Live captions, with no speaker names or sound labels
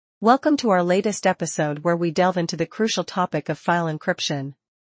Welcome to our latest episode where we delve into the crucial topic of file encryption.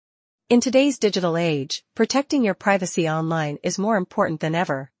 In today's digital age, protecting your privacy online is more important than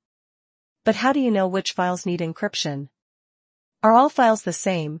ever. But how do you know which files need encryption? Are all files the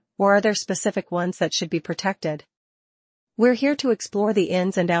same, or are there specific ones that should be protected? We're here to explore the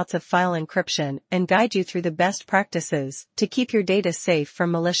ins and outs of file encryption and guide you through the best practices to keep your data safe from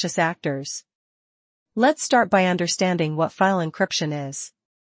malicious actors. Let's start by understanding what file encryption is.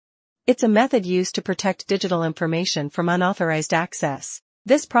 It's a method used to protect digital information from unauthorized access.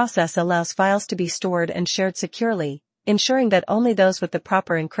 This process allows files to be stored and shared securely, ensuring that only those with the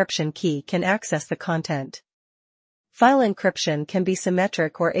proper encryption key can access the content. File encryption can be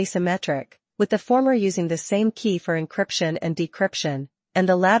symmetric or asymmetric, with the former using the same key for encryption and decryption, and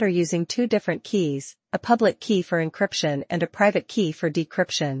the latter using two different keys, a public key for encryption and a private key for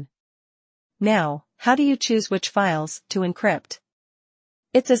decryption. Now, how do you choose which files to encrypt?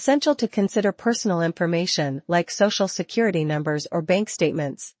 It's essential to consider personal information like social security numbers or bank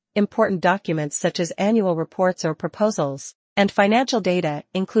statements, important documents such as annual reports or proposals, and financial data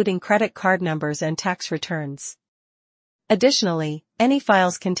including credit card numbers and tax returns. Additionally, any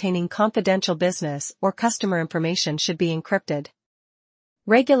files containing confidential business or customer information should be encrypted.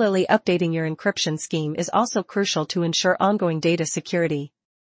 Regularly updating your encryption scheme is also crucial to ensure ongoing data security.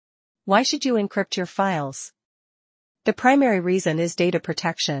 Why should you encrypt your files? The primary reason is data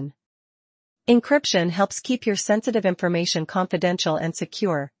protection. Encryption helps keep your sensitive information confidential and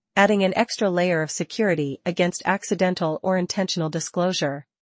secure, adding an extra layer of security against accidental or intentional disclosure.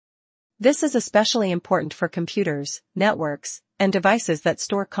 This is especially important for computers, networks, and devices that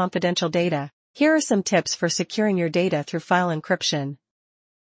store confidential data. Here are some tips for securing your data through file encryption.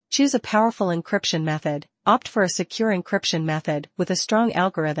 Choose a powerful encryption method. Opt for a secure encryption method with a strong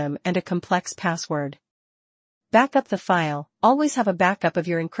algorithm and a complex password. Backup the file. Always have a backup of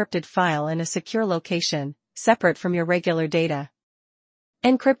your encrypted file in a secure location, separate from your regular data.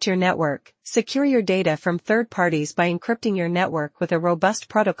 Encrypt your network. Secure your data from third parties by encrypting your network with a robust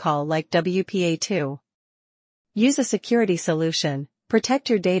protocol like WPA2. Use a security solution. Protect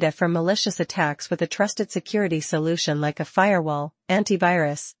your data from malicious attacks with a trusted security solution like a firewall,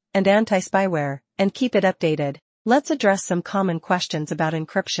 antivirus, and anti-spyware, and keep it updated. Let's address some common questions about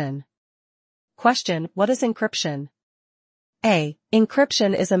encryption. Question: what is encryption? A.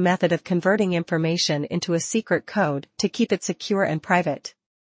 Encryption is a method of converting information into a secret code to keep it secure and private.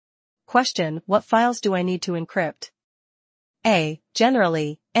 Question: what files do I need to encrypt? A.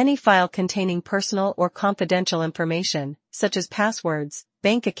 Generally, any file containing personal or confidential information, such as passwords,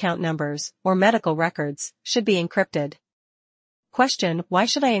 bank account numbers, or medical records, should be encrypted. Question: why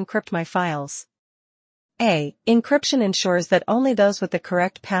should I encrypt my files? A. Encryption ensures that only those with the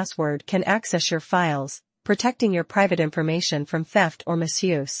correct password can access your files, protecting your private information from theft or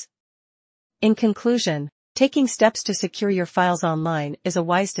misuse. In conclusion, taking steps to secure your files online is a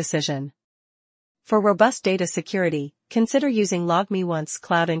wise decision. For robust data security, consider using LogMeOnce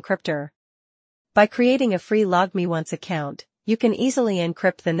Cloud Encryptor. By creating a free LogMeOnce account, you can easily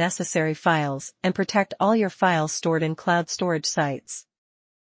encrypt the necessary files and protect all your files stored in cloud storage sites.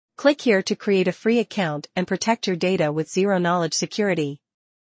 Click here to create a free account and protect your data with zero-knowledge security.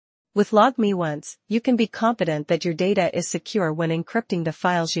 With LogMeOnce, you can be confident that your data is secure when encrypting the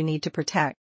files you need to protect.